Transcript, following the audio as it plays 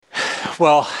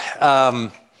Well,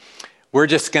 we're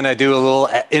just going to do a little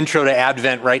intro to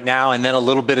Advent right now, and then a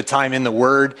little bit of time in the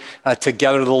Word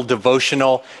together, a little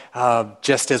devotional,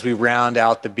 just as we round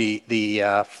out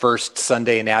the first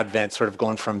Sunday in Advent, sort of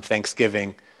going from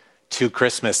Thanksgiving to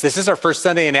Christmas. This is our first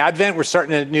Sunday in Advent. We're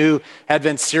starting a new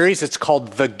Advent series. It's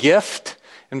called The Gift.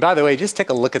 And by the way, just take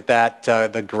a look at that,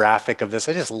 the graphic of this.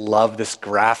 I just love this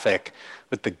graphic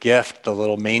with the gift, the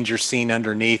little manger scene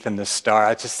underneath and the star.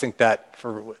 I just think that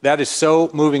is so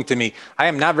moving to me. I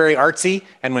am not very artsy,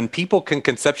 and when people can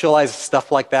conceptualize stuff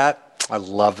like that, I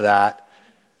love that.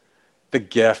 The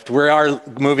gift. We are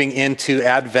moving into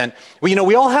Advent. Well,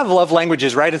 we all have love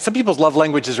languages, right? And some people's love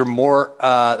languages are more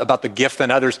about the gift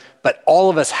than others, but all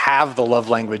of us have the love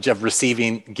language of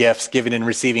receiving gifts, giving and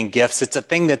receiving gifts. It's a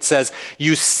thing that says,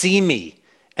 you see me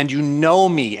and you know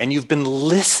me and you've been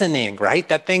listening, right?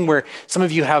 That thing where some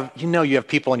of you have, you have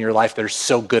people in your life that are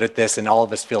so good at this, and all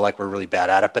of us feel like we're really bad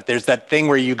at it. But there's that thing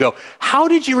where you go, how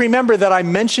did you remember that I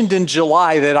mentioned in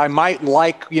July that I might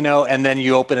like, and then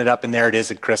you open it up and there it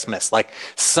is at Christmas. Like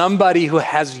somebody who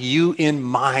has you in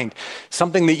mind,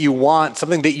 something that you want,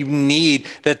 something that you need,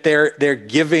 that they're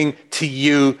giving to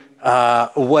you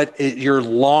what you're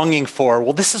longing for.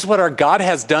 Well, this is what our God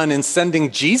has done in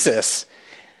sending Jesus,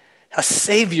 a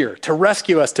Savior, to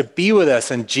rescue us, to be with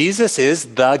us. And Jesus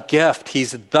is the gift.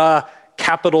 He's the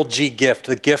capital G gift,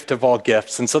 the gift of all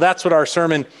gifts. And so that's what our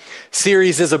sermon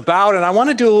series is about. And I want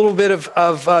to do a little bit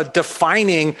of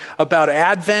defining about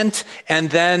Advent, and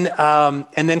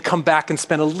then come back and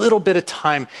spend a little bit of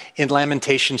time in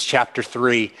Lamentations chapter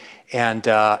 3 and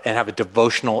have a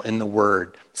devotional in the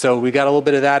Word. So we got a little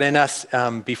bit of that in us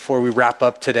before we wrap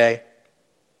up today.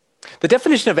 The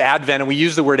definition of Advent, and we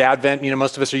use the word Advent,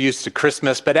 most of us are used to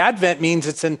Christmas, but Advent means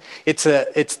it's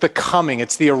the coming,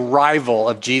 it's the arrival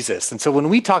of Jesus. And so when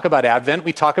we talk about Advent,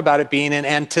 we talk about it being an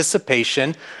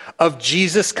anticipation of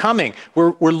Jesus coming.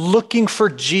 We're looking for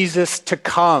Jesus to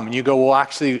come. And you go, well,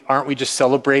 actually, aren't we just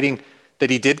celebrating that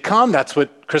he did come? That's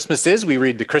what Christmas is. We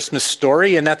read the Christmas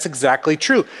story, and that's exactly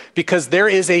true, because there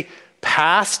is a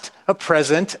past, a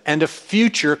present, and a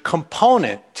future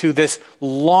component to this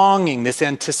longing, this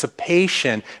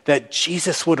anticipation that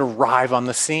Jesus would arrive on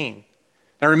the scene.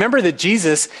 Now remember that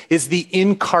Jesus is the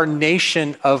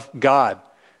incarnation of God.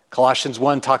 Colossians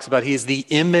 1 talks about he is the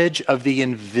image of the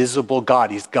invisible God.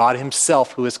 He's God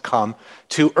himself who has come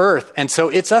to earth. And so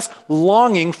it's us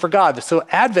longing for God. So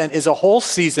Advent is a whole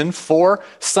season, 4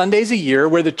 Sundays a year,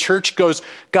 where the church goes,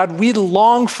 God, we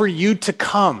long for you to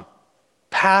come.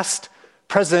 Past,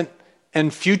 present,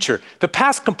 and future. The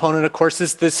past component, of course,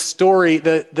 is this story,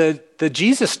 the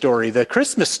Jesus story, the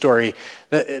Christmas story.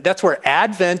 That's where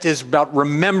Advent is about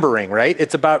remembering, right?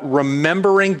 It's about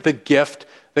remembering the gift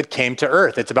that came to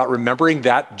earth. It's about remembering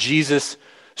that Jesus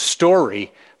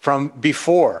story from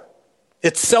before.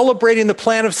 It's celebrating the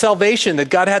plan of salvation, that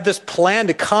God had this plan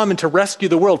to come and to rescue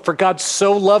the world. For God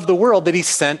so loved the world that he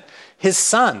sent his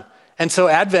son. And so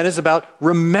Advent is about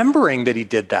remembering that he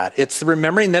did that. It's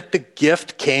remembering that the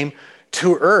gift came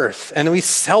to earth, and we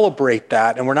celebrate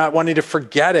that, and we're not wanting to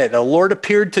forget it. The Lord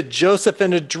appeared to Joseph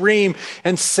in a dream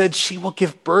and said, she will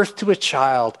give birth to a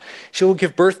child. She will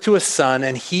give birth to a son,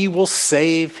 and he will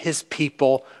save his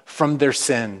people from their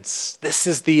sins. This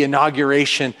is the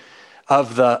inauguration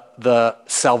of the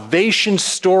salvation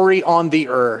story on the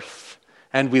earth.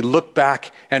 And we look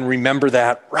back and remember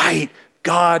that, right?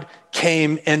 God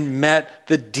came and met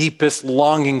the deepest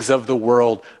longings of the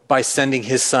world by sending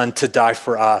his son to die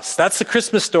for us. That's the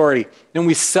Christmas story, and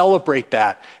we celebrate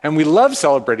that, and we love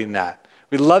celebrating that.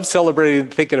 We love celebrating,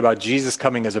 thinking about Jesus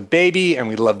coming as a baby, and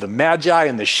we love the Magi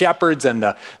and the shepherds and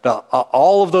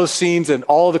all of those scenes and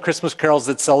all of the Christmas carols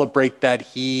that celebrate that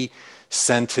he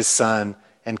sent his son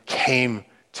and came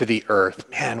to the earth.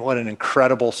 Man, what an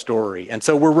incredible story. And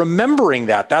so we're remembering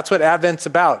that. That's what Advent's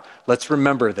about. Let's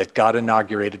remember that God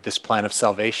inaugurated this plan of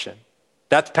salvation.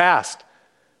 That's past.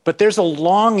 But there's a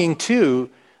longing too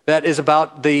that is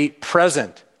about the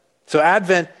present. So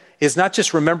Advent is not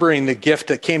just remembering the gift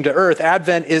that came to earth.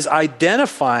 Advent is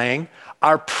identifying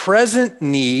our present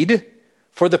need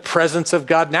for the presence of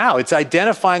God now. It's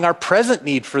identifying our present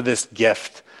need for this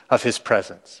gift of his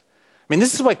presence. I mean,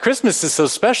 this is why Christmas is so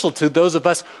special to those of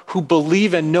us who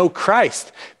believe and know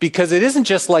Christ, because it isn't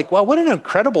just like, well, what an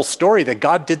incredible story that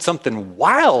God did something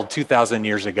wild 2,000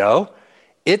 years ago.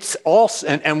 It's also,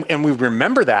 and we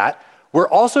remember that, we're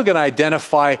also going to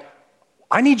identify,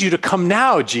 I need you to come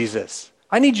now, Jesus.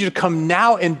 I need you to come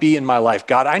now and be in my life,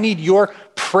 God. I need your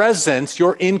presence,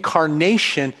 your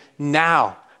incarnation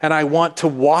now. And I want to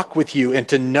walk with you and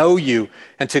to know you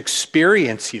and to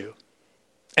experience you.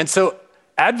 And so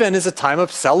Advent is a time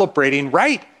of celebrating,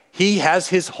 right? He has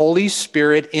his Holy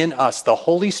Spirit in us, the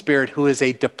Holy Spirit who is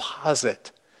a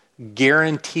deposit,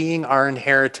 guaranteeing our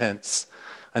inheritance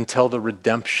until the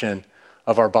redemption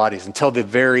of our bodies, until the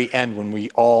very end when we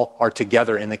all are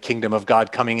together in the kingdom of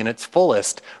God coming in its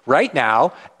fullest. Right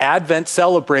now, Advent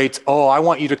celebrates, oh, I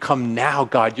want you to come now,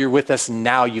 God. You're with us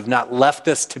now. You've not left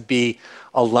us to be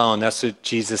alone. That's what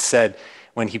Jesus said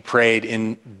when he prayed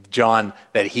in John,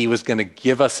 that he was going to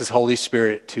give us his Holy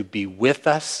Spirit to be with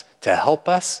us, to help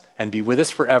us, and be with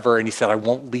us forever. And he said, I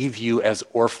won't leave you as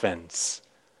orphans,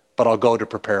 but I'll go to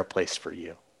prepare a place for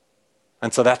you.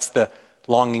 And so that's the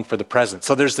longing for the present.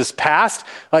 So there's this past,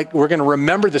 like we're going to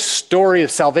remember the story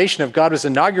of salvation of God was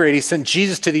inaugurated. He sent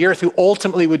Jesus to the earth who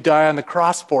ultimately would die on the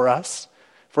cross for us,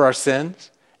 for our sins.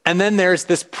 And then there's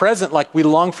this present, like we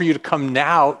long for you to come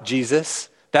now, Jesus.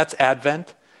 That's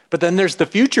Advent. But then there's the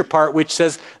future part, which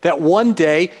says that one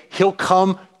day he'll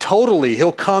come totally.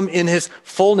 He'll come in his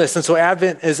fullness. And so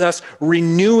Advent is us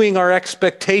renewing our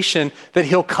expectation that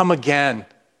he'll come again.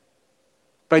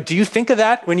 But do you think of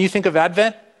that when you think of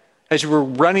Advent? As we're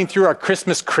running through our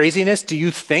Christmas craziness, do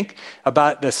you think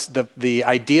about this, the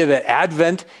idea that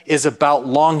Advent is about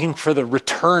longing for the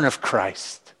return of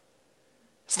Christ?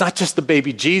 It's not just the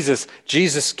baby Jesus.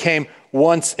 Jesus came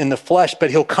once in the flesh,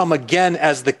 but he'll come again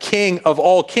as the King of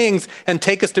all kings and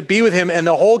take us to be with him, and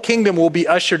the whole kingdom will be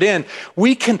ushered in.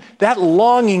 That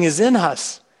longing is in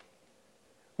us.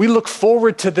 We look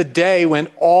forward to the day when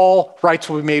all rights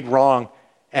will be made wrong,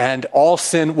 and all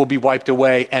sin will be wiped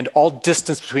away, and all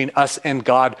distance between us and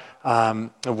God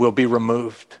will be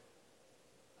removed.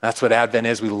 That's what Advent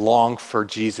is. We long for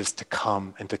Jesus to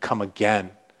come and to come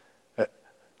again.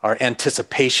 Our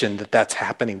anticipation that that's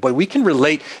happening. Boy, we can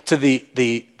relate to the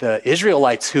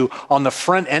Israelites who on the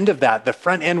front end of that, the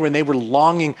front end when they were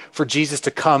longing for Jesus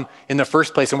to come in the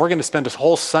first place. And we're going to spend this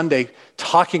whole Sunday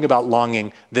talking about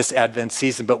longing this Advent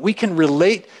season. But we can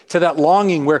relate to that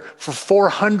longing where for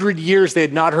 400 years they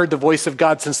had not heard the voice of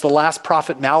God since the last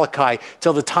prophet Malachi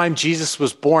till the time Jesus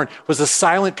was born. It was a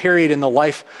silent period in the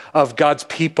life of God's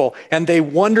people. And they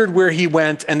wondered where he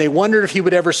went, and they wondered if he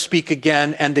would ever speak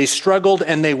again. And they struggled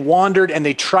and they wandered and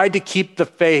they tried to keep the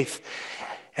faith.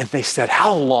 And they said,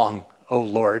 how long, O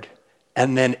Lord?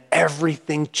 And then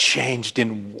everything changed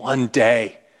in one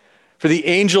day. For the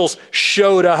angels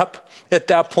showed up at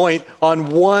that point on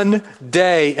one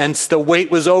day, and the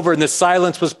wait was over and the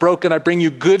silence was broken. I bring you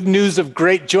good news of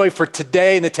great joy, for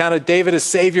today in the town of David a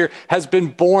Savior has been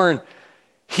born.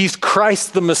 He's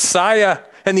Christ the Messiah.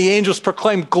 And the angels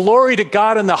proclaim, glory to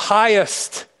God in the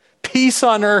highest, peace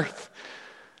on earth,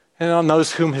 and on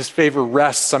those whom his favor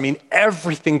rests. I mean,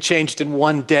 everything changed in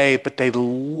one day, but they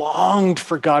longed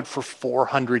for God for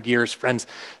 400 years. Friends,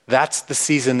 that's the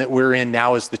season that we're in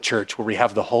now as the church, where we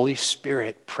have the Holy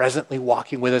Spirit presently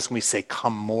walking with us, and we say,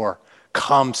 come more,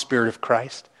 come Spirit of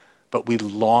Christ. But we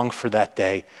long for that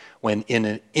day when in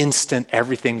an instant,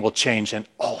 everything will change and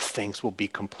all things will be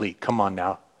complete. Come on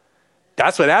now.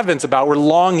 That's what Advent's about. We're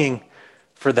longing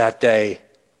for that day.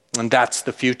 And that's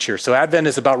the future. So Advent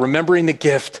is about remembering the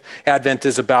gift. Advent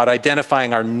is about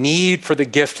identifying our need for the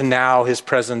gift now, his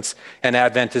presence. And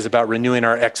Advent is about renewing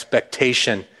our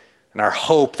expectation and our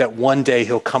hope that one day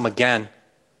he'll come again.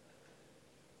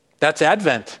 That's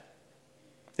Advent.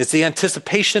 It's the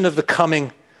anticipation of the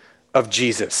coming of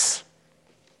Jesus.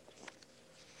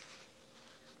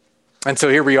 And so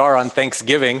here we are on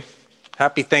Thanksgiving.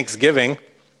 Happy Thanksgiving,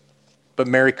 but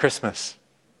Merry Christmas.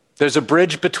 There's a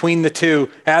bridge between the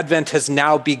two. Advent has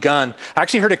now begun. I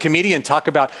actually heard a comedian talk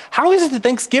about how is it that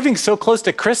Thanksgiving so close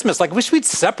to Christmas? Like, I wish we'd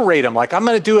separate them. Like,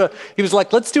 he was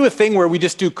like, let's do a thing where we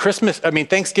just do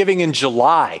Thanksgiving in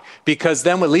July, because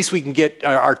then at least we can get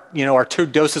our 2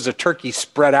 doses of turkey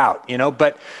spread out,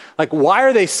 But like, why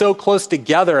are they so close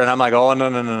together? And I'm like, oh,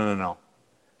 no.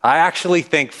 I actually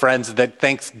think, friends, that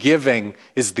Thanksgiving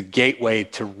is the gateway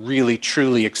to really,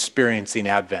 truly experiencing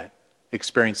Advent,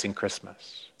 experiencing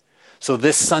Christmas. So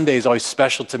this Sunday is always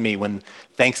special to me when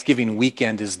Thanksgiving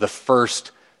weekend is the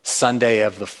first Sunday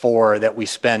of the 4 that we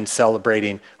spend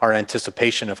celebrating our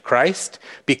anticipation of Christ,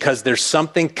 because there's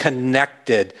something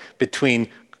connected between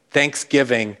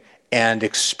Thanksgiving and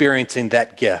experiencing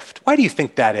that gift. Why do you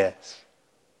think that is?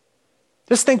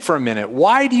 Just think for a minute.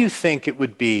 Why do you think it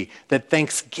would be that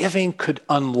Thanksgiving could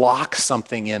unlock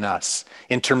something in us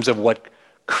in terms of what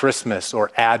Christmas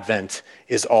or Advent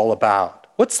is all about?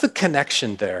 What's the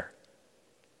connection there?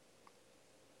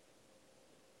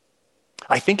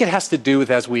 I think it has to do with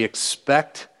as we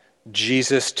expect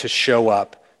Jesus to show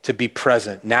up, to be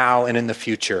present now and in the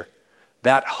future.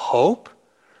 That hope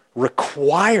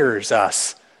requires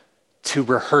us to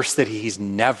rehearse that he's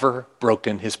never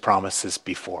broken his promises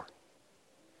before.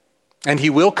 And he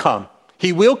will come.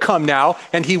 He will come now,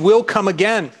 and he will come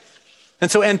again. And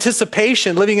so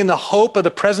anticipation, living in the hope of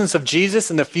the presence of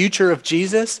Jesus and the future of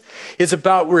Jesus, is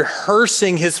about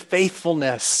rehearsing his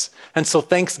faithfulness. And so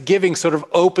Thanksgiving sort of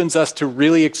opens us to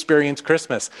really experience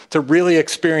Christmas, to really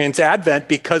experience Advent,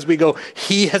 because we go,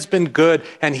 he has been good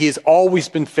and he has always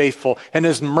been faithful, and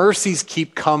his mercies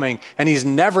keep coming, and he's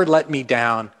never let me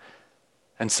down.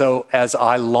 And so as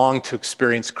I long to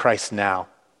experience Christ now,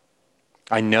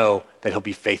 I know that he'll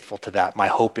be faithful to that. My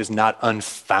hope is not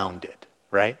unfounded,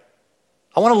 right?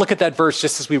 I want to look at that verse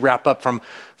just as we wrap up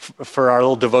for our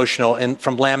little devotional, and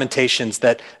from Lamentations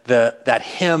that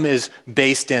hymn is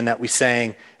based in, that we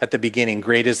sang at the beginning,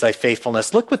 great is thy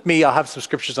faithfulness. Look with me, I'll have some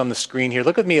scriptures on the screen here.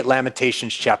 Look with me at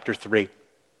Lamentations chapter 3.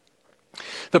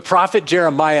 The prophet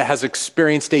Jeremiah has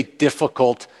experienced a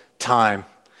difficult time.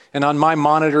 And on my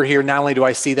monitor here, not only do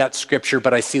I see that scripture,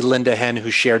 but I see Linda Henn,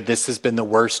 who shared, this has been the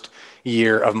worst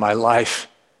year of my life.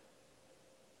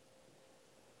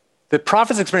 The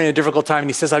prophet's experiencing a difficult time, and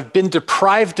he says, I've been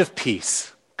deprived of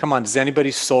peace. Come on, does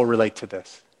anybody's soul relate to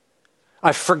this?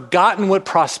 I've forgotten what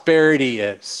prosperity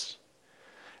is.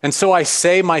 And so I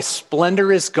say, my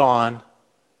splendor is gone,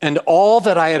 and all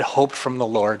that I had hoped from the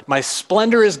Lord. My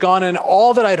splendor is gone, and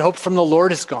all that I had hoped from the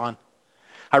Lord is gone.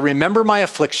 I remember my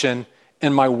affliction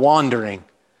and my wandering,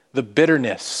 the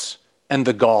bitterness and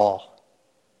the gall.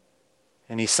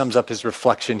 And he sums up his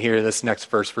reflection here, this next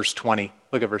verse, verse 20.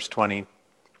 Look at verse 20.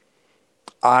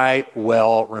 I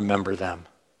well remember them,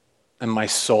 and my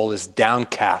soul is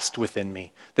downcast within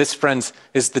me. This, friends,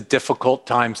 is the difficult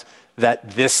times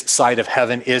that this side of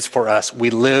heaven is for us.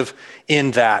 We live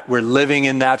in that. We're living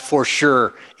in that for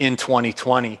sure in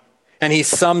 2020. And he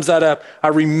sums that up. I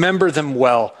remember them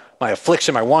well, my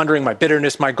affliction, my wandering, my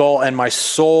bitterness, my gall, and my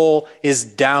soul is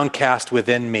downcast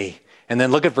within me. And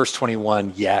then look at verse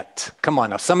 21, yet. Come on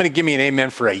now, somebody give me an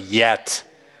amen for a yet.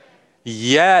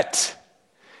 Yet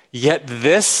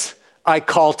this I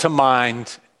call to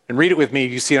mind, and read it with me,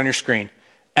 you see it on your screen,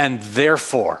 and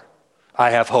therefore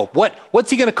I have hope.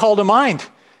 What's he going to call to mind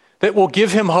that will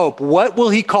give him hope? What will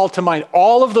he call to mind?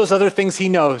 All of those other things he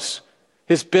knows,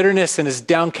 his bitterness and his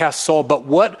downcast soul, but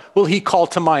what will he call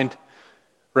to mind?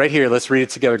 Right here, let's read it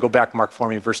together. Go back, Mark, for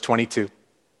me, verse 22.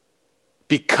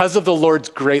 Because of the Lord's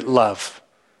great love,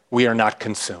 we are not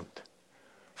consumed,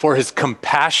 for his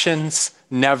compassions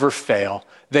never fail.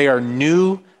 They are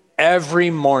new every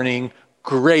morning.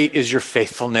 Great is your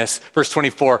faithfulness. Verse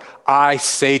 24, I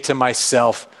say to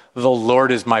myself, the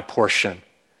Lord is my portion.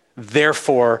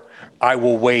 Therefore, I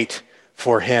will wait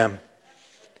for him.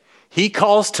 He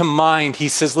calls to mind, he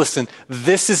says, listen,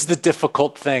 this is the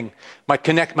difficult thing. My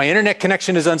internet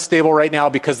connection is unstable right now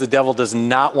because the devil does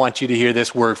not want you to hear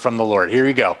this word from the Lord. Here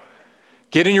you go.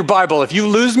 Get in your Bible. If you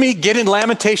lose me, get in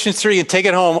Lamentations 3 and take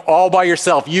it home all by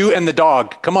yourself, you and the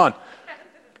dog. Come on.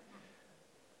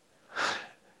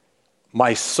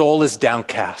 My soul is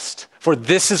downcast, for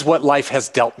this is what life has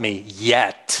dealt me,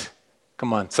 yet.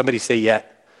 Come on, somebody say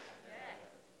yet.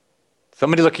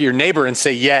 Somebody look at your neighbor and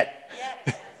say yet.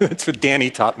 That's what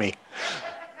Danny taught me.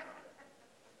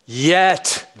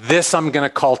 Yet this I'm going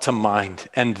to call to mind,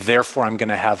 and therefore I'm going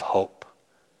to have hope.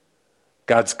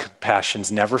 God's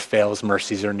compassions never fail. His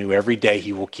mercies are new every day.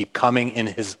 He will keep coming in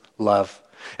his love.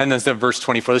 And then verse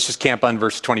 24. Let's just camp on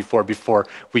verse 24 before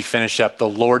we finish up. The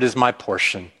Lord is my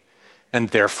portion, and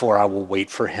therefore I will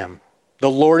wait for him. The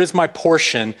Lord is my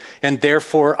portion, and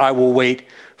therefore I will wait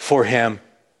for him.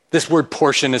 This word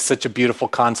portion is such a beautiful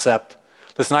concept.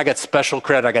 Listen, I got special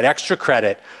credit. I got extra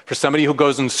credit for somebody who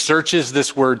goes and searches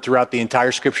this word throughout the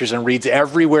entire scriptures and reads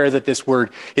everywhere that this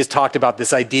word is talked about,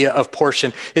 this idea of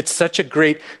portion. It's such a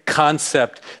great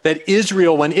concept that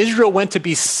when Israel went to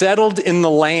be settled in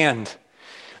the land,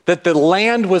 that the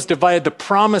land was divided, the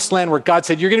promised land where God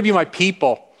said, you're going to be my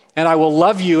people. And I will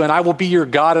love you, and I will be your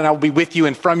God, and I will be with you,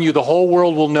 and from you the whole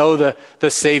world will know the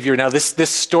Savior. Now this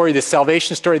story, this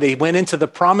salvation story, they went into the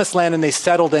promised land and they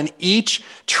settled, and each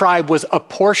tribe was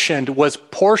apportioned, was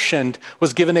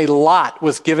given a lot,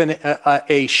 was given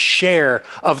a share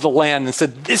of the land, and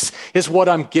said, this is what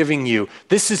I'm giving you.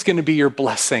 This is going to be your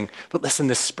blessing. But listen,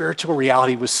 the spiritual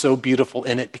reality was so beautiful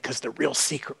in it, because the real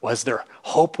secret was their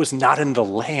hope was not in the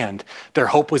land. Their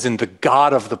hope was in the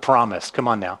God of the promise. Come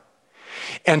on now.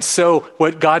 And so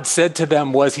what God said to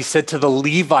them was, he said to the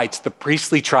Levites, the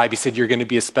priestly tribe, he said, you're going to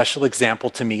be a special example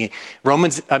to me.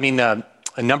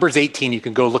 Numbers 18, you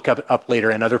can go look up later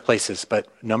in other places, but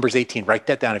Numbers 18, write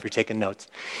that down if you're taking notes.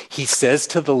 He says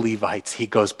to the Levites, he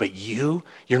goes, but you're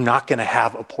not going to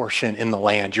have a portion in the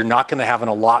land. You're not going to have an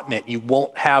allotment. You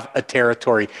won't have a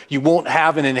territory. You won't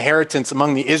have an inheritance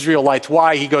among the Israelites.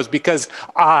 Why? He goes, because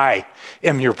I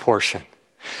am your portion.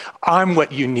 I'm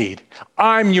what you need.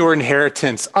 I'm your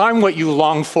inheritance. I'm what you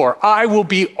long for. I will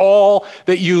be all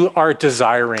that you are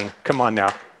desiring. Come on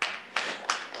now.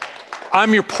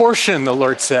 I'm your portion, the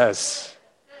Lord says.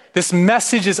 This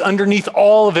message is underneath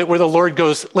all of it where the Lord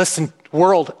goes, listen,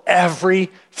 world,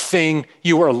 everything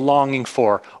you are longing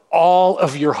for, all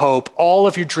of your hope, all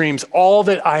of your dreams, all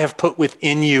that I have put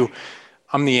within you,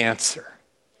 I'm the answer.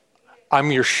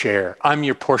 I'm your share. I'm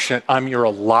your portion. I'm your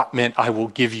allotment. I will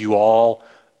give you all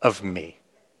of me.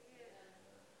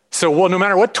 So, well, no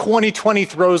matter what 2020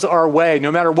 throws our way,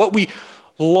 no matter what we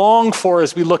long for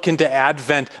as we look into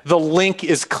Advent, the link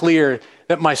is clear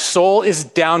that my soul is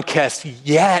downcast,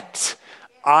 yet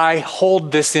I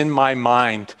hold this in my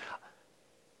mind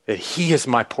that he is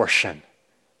my portion,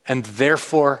 and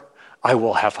therefore I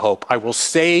will have hope. I will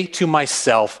say to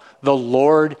myself, the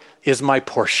Lord is my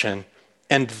portion,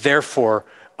 and therefore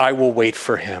I will wait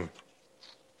for him.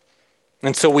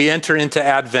 And so we enter into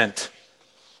Advent,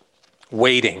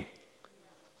 waiting,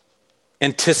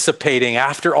 anticipating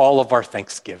after all of our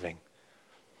Thanksgiving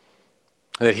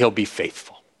that he'll be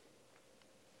faithful.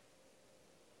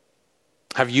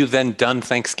 Have you then done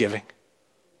Thanksgiving?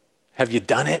 Have you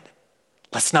done it?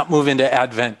 Let's not move into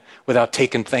Advent without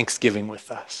taking Thanksgiving with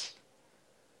us.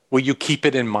 Will you keep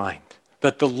it in mind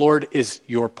that the Lord is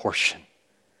your portion?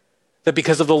 That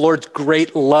because of the Lord's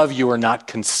great love, you are not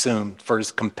consumed, for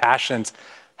his compassions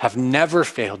have never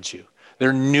failed you.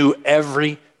 They're new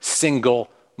every single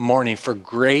morning, for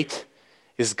great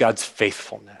is God's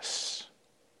faithfulness.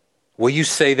 Will you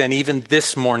say then, even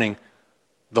this morning,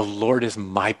 the Lord is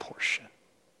my portion?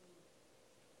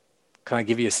 Can I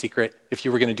give you a secret? If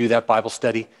you were going to do that Bible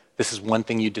study, this is one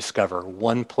thing you discover,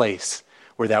 one place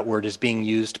where that word is being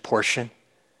used, portion.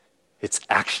 It's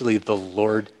actually the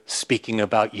Lord speaking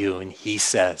about you, and he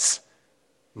says,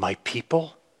 my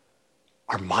people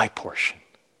are my portion.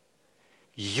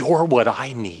 You're what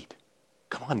I need.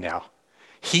 Come on now.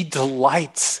 He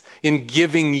delights in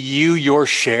giving you your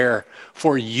share,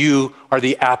 for you are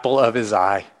the apple of his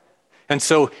eye. And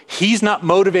so he's not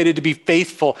motivated to be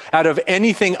faithful out of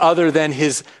anything other than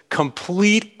his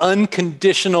complete,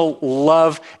 unconditional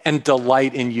love and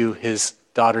delight in you, his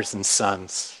daughters and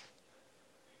sons.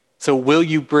 So will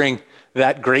you bring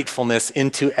that gratefulness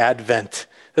into Advent,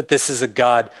 that this is a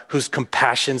God whose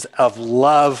compassions of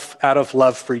love, out of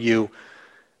love for you,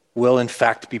 will in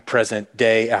fact be present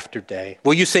day after day?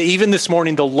 Will you say, even this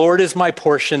morning, the Lord is my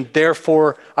portion,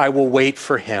 therefore I will wait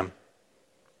for him?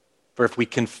 For if we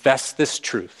confess this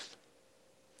truth,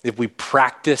 if we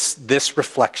practice this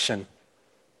reflection,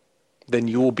 then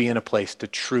you will be in a place to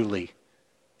truly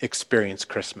experience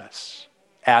Christmas,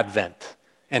 Advent,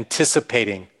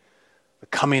 anticipating the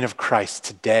coming of Christ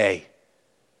today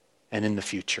and in the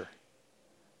future.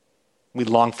 We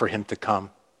long for him to come.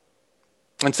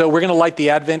 And so we're going to light the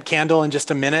Advent candle in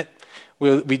just a minute.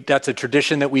 That's a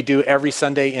tradition that we do every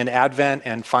Sunday in Advent,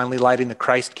 and finally lighting the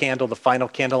Christ candle, the final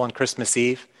candle on Christmas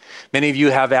Eve. Many of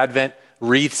you have Advent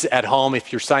wreaths at home.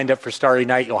 If you're signed up for Starry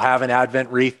Night, you'll have an Advent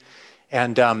wreath.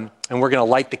 And we're going to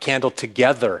light the candle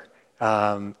together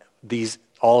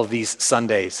all of these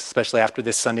Sundays, especially after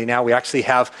this Sunday now. We actually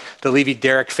have the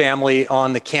Levy-Derrick family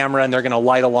on the camera, and they're going to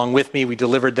light along with me. We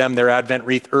delivered them their Advent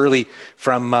wreath early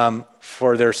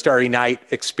for their Starry Night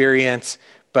experience.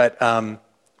 But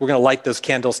we're going to light those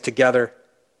candles together.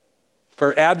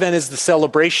 For Advent is the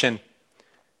celebration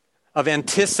of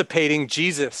anticipating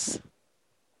Jesus.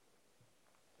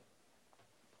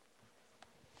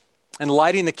 And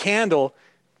lighting the candle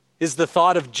is the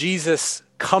thought of Jesus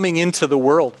coming into the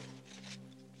world.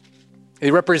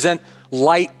 They represent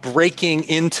light breaking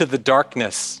into the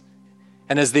darkness.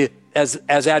 And as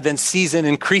Advent season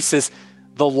increases,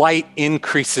 the light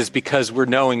increases because we're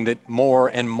knowing that more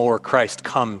and more Christ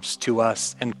comes to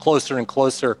us, and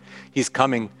closer he's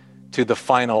coming to the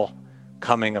final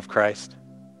coming of Christ.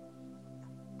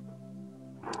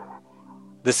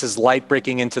 This is light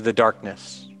breaking into the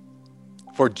darkness.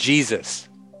 For Jesus,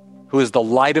 who is the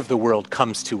light of the world,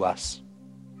 comes to us.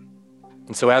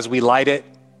 And so as we light it,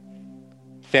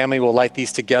 family will light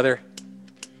these together.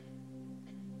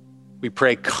 We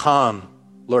pray, come,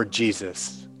 Lord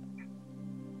Jesus.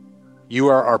 You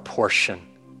are our portion.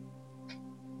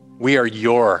 We are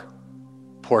your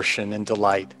portion and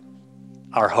delight.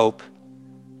 Our hope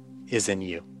is in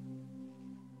you.